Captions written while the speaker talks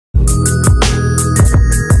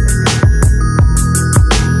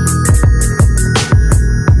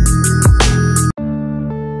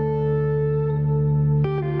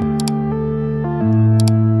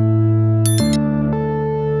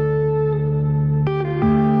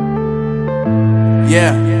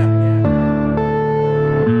Yeah.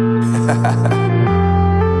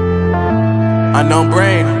 Unknown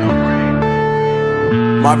Brain,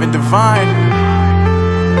 Marvin Divine.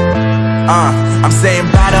 I'm saying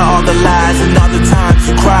bye to all the lies and all the times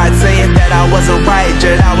you cried, saying that I wasn't right,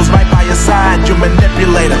 yet I was right by your side. You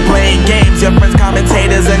manipulator, playing games, your friends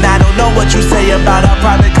commentators, and I don't know what you say about our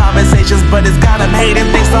private conversations, but it's got them hating.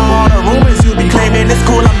 Thanks to all the rumors you be claiming. It's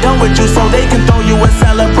cool, I'm done with you, so they can throw you a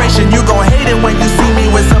celebration. You gon' hate it when you see me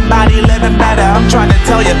with somebody living better. I'm trying to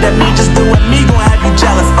tell you that me just doing me gon' have you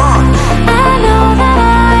jealous. I know that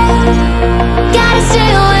I gotta stay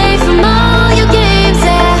away from all your games,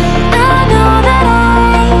 yeah. I know that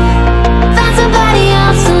I found somebody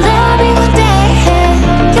else to love me one day.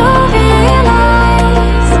 You'll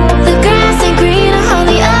realize the grass ain't greener on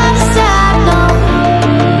the other side, no.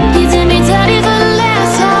 You did me dirty for the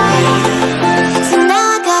last time, so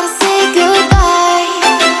now I gotta say goodbye.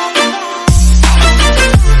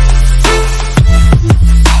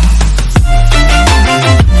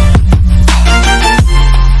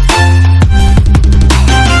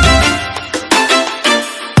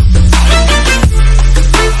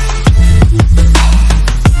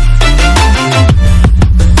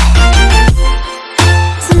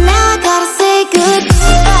 So now I gotta say goodbye.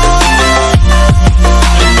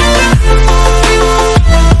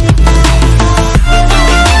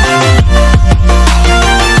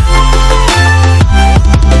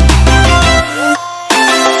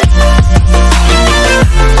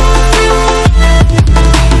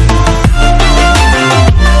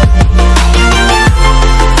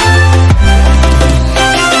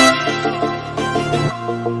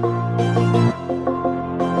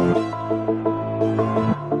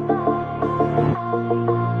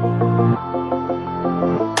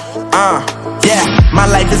 Yeah, my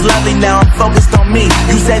life is lovely now, I'm focused on me.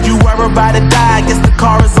 You said you were about to die, I guess the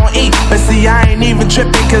car is on E. But see, I ain't even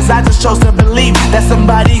tripping, cause I just chose to believe that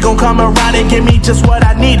somebody gon' come around and give me just what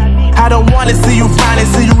I need. I don't wanna see you frowning,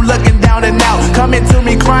 see you looking down and out, coming to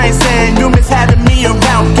me crying, saying you miss having me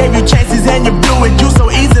around. Gave you chances and you blew it, you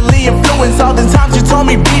so easily influenced. All the times you told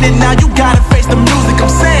me beat it, now you gotta face the music.